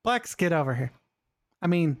 Plex, get over here. I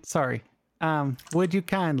mean, sorry. Would you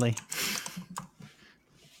kindly?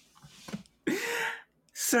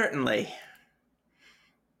 Certainly.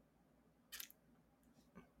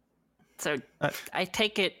 So I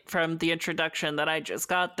take it from the introduction that I just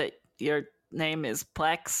got that your name is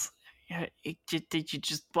Plex. Did you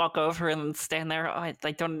just walk over and stand there? I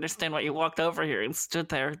don't understand why you walked over here and stood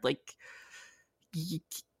there. Like, did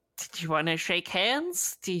you want to shake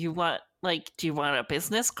hands? Do you want a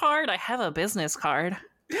business card? I have a business card.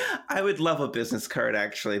 I would love a business card,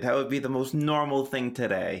 actually. That would be the most normal thing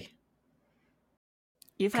today.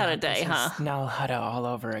 You've had a day, this huh? is Null Hutta all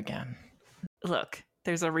over again. Look,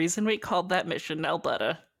 there's a reason we called that mission Null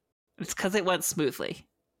Butter. It's because it went smoothly.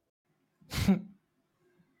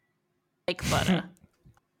 Like butter.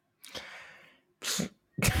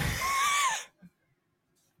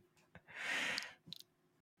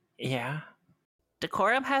 Yeah.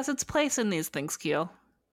 Decorum has its place in these things, Keel.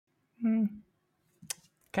 Okay.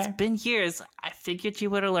 It's been years. I figured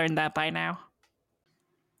you would have learned that by now.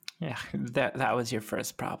 Yeah, that was your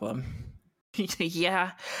first problem.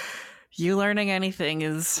 Yeah, you learning anything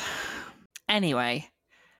is... Anyway,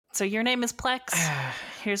 so your name is Plex.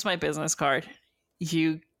 Here's my business card.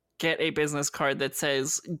 You get a business card that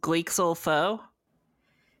says Gleexel Foe.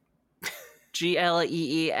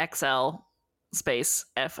 GLEEXL space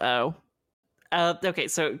FO. Okay,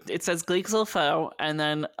 so it says Gleexel Foe, and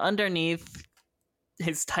then underneath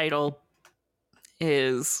his title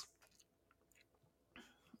is...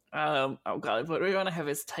 oh god, what do we want to have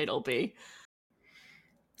his title be?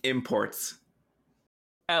 Imports.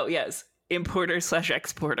 Oh, yes.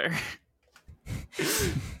 Importer/exporter.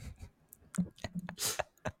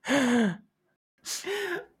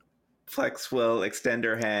 Flex will extend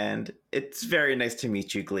her hand. It's very nice to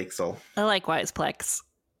meet you, Gleexel. Likewise, Plex.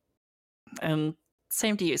 And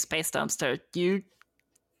same to you, Space Dumpster. You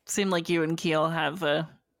seem like you and Keel have a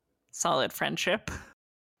solid friendship.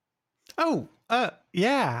 Oh,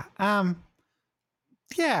 yeah.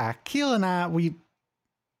 Yeah, Keel and I,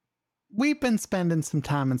 we've been spending some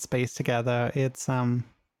time in space together. It's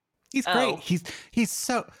he's great. Oh. He's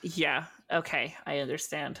so Yeah, okay, I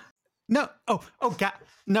understand. no. Oh God,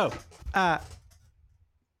 no.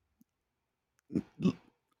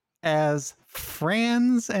 As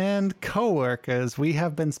friends and coworkers, we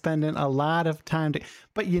have been spending a lot of time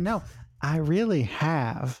but I really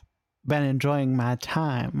have been enjoying my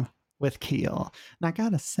time with Keel. And I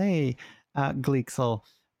gotta say, Gleexel,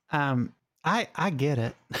 I get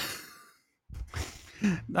it.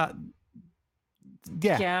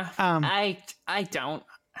 Yeah, I don't.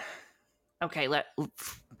 Okay,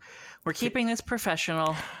 we're keeping this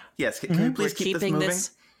professional. Yes, can we please keep this keeping moving?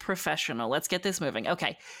 this professional. Let's get this moving.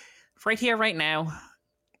 Okay, right here, right now,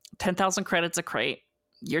 10,000 credits a crate.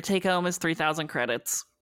 Your take home is 3,000 credits.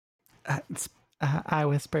 I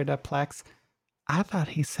whispered to Plex, I thought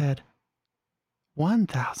he said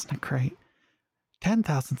 1,000 a crate.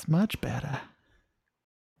 10,000's much better.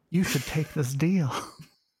 You should take this deal.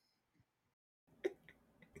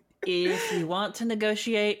 If you want to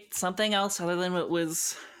negotiate something else other than what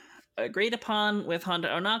was agreed upon with Honda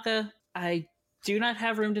Onaka, I do not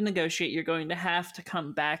have room to negotiate. You're going to have to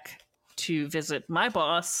come back to visit my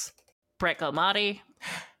boss, Brett Galmati.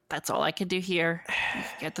 That's all I can do here. You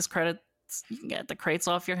can get this credit. You can get the crates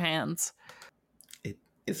off your hands.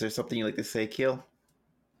 Is there something you'd like to say, Keel?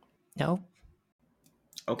 No.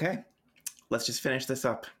 Okay, let's just finish this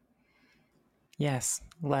up. Yes,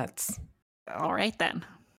 let's. All right, then.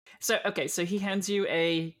 So he hands you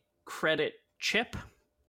a credit chip.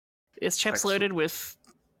 This chip's Excellent. loaded with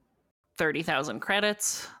 30,000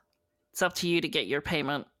 credits. It's up to you to get your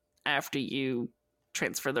payment after you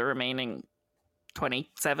transfer the remaining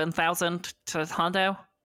 27,000 to Hondo.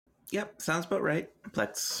 Yep, sounds about right.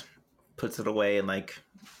 Plex puts it away in like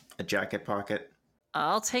a jacket pocket.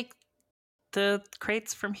 I'll take the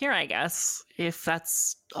crates from here, I guess, if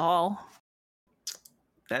that's all.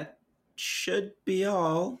 That should be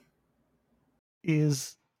all.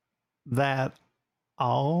 Is that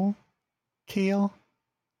all, Keel?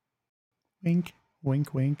 Wink,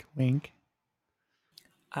 wink, wink, wink.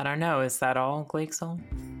 I don't know. Is that all, Gleaksel?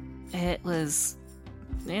 It was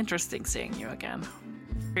interesting seeing you again.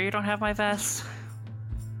 Sure you don't have my vest?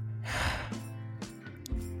 I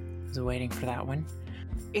was waiting for that one.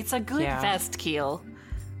 It's a good Yeah. vest, Keel.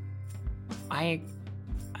 I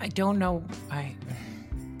don't know.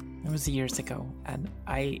 It was years ago, and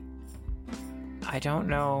I don't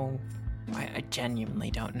know. I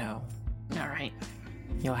genuinely don't know. All right.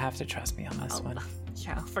 You'll have to trust me on this one.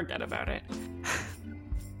 Yeah, forget about it.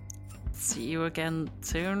 See you again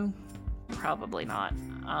soon? Probably not.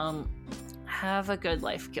 Have a good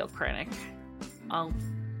life, Keel Krennic. I'll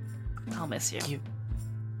miss you.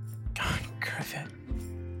 God, Griffin.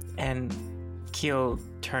 And Keel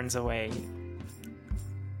turns away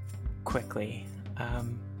quickly.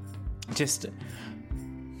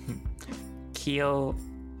 Keel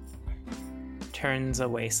turns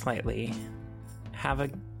away slightly. Have a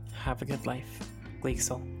good life,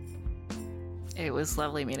 Gleaksel. It was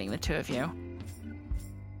lovely meeting the two of you.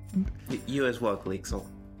 You as well, Gleaksel.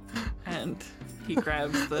 And he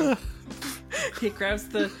grabs the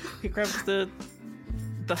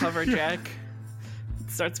the hover jack,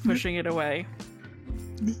 starts pushing it away.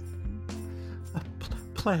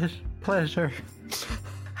 Pleasure.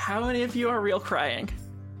 How many of you are real crying?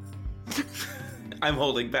 I'm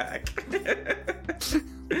holding back.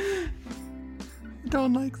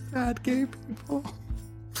 Don't like sad gay people.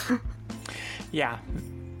 Yeah.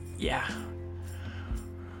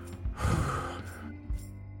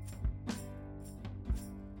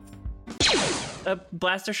 A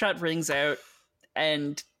blaster shot rings out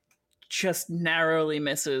and just narrowly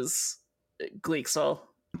misses Gleaksel.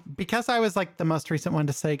 Because I was like the most recent one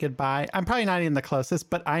to say goodbye, I'm probably not even the closest,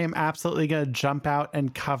 but I am absolutely going to jump out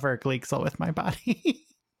and cover Gleaksel with my body.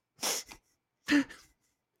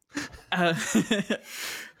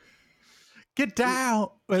 Get down!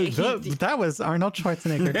 Wait, that was Arnold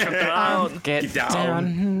Schwarzenegger. Get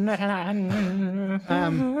down.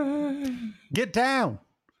 Get down!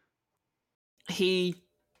 He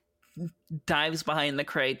dives behind the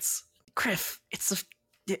crates. Criff, it's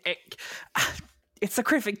the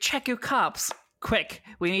Criff. Check your cops. Quick,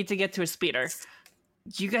 we need to get to a speeder.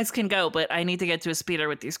 You guys can go, but I need to get to a speeder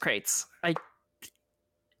with these crates. I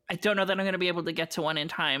don't know that I'm going to be able to get to one in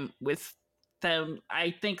time with them,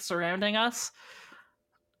 I think, surrounding us.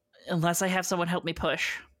 Unless I have someone help me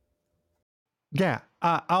push. Yeah,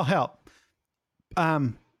 I'll help.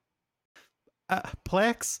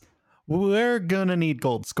 Plex, we're gonna need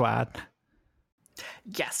Gold Squad.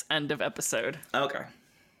 Yes, end of episode. Okay.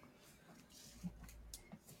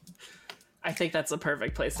 I think that's a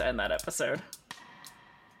perfect place to end that episode.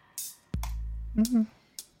 Mm-hmm.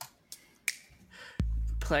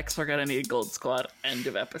 Plex, we're gonna need Gold Squad. End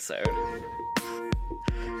of episode.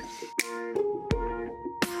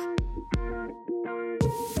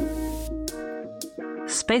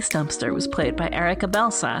 Space Dumpster was played by Erica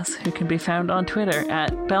Belsass, who can be found on Twitter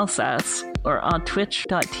at Belsass or on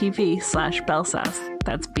twitch.tv/Belsass.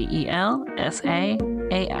 That's BELSAAS.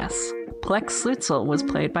 Plex Slutzel was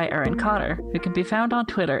played by Erin Cotter, who can be found on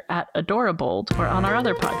Twitter at Adorabold or on our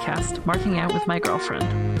other podcast, Marking Out with My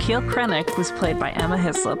Girlfriend. Keel Krennic was played by Emma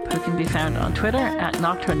Hislop, who can be found on Twitter at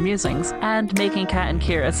Nocturne Musings and Making Kat and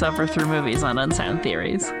Kira Suffer Through Movies on Unsound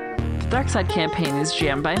Theories. The Darkside campaign is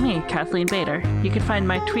GM'd by me, Kathleen Bader. You can find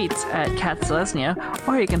my tweets at KatSelesnia,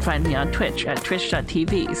 or you can find me on Twitch at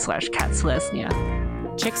twitch.tv/KatSelesnia.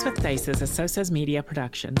 Chicks with Dice is a Sosa's media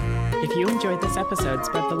production. If you enjoyed this episode,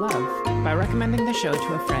 spread the love. By recommending the show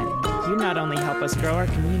to a friend, you not only help us grow our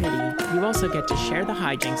community, you also get to share the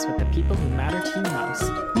hijinks with the people who matter to you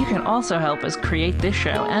most. You can also help us create this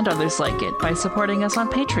show and others like it by supporting us on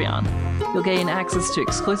Patreon. You'll gain access to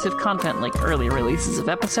exclusive content like early releases of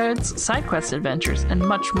episodes, side quest adventures, and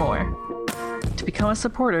much more. To become a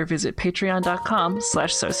supporter, visit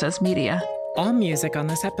patreon.com/sosasmedia. All music on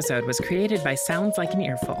this episode was created by Sounds Like an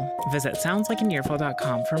Earful. Visit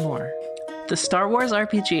soundslikeanearful.com for more. The Star Wars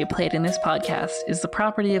RPG played in this podcast is the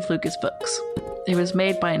property of Lucas Books. It was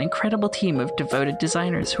made by an incredible team of devoted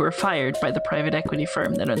designers who were fired by the private equity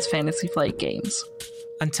firm that owns Fantasy Flight Games.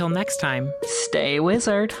 Until next time. Stay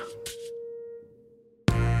wizard.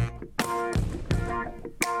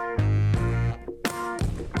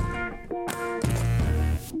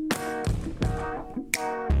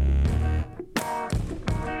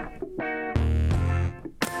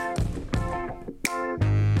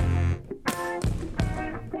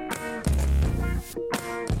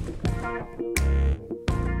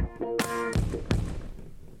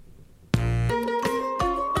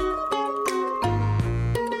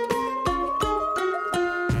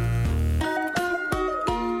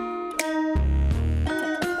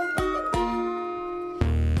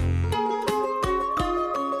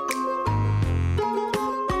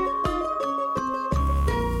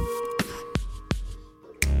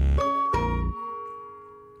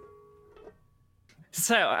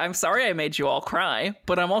 So, I'm sorry I made you all cry,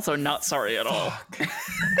 but I'm also not sorry at all.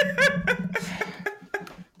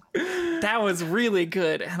 That was really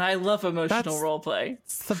good, and I love emotional roleplay.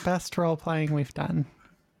 It's the best role playing we've done.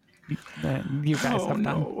 You guys have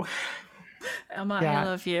done. Emma, I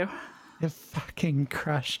love you. You fucking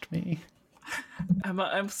crushed me. Emma,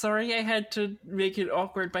 I'm sorry I had to make it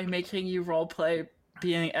awkward by making you roleplay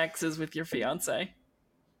being exes with your fiance.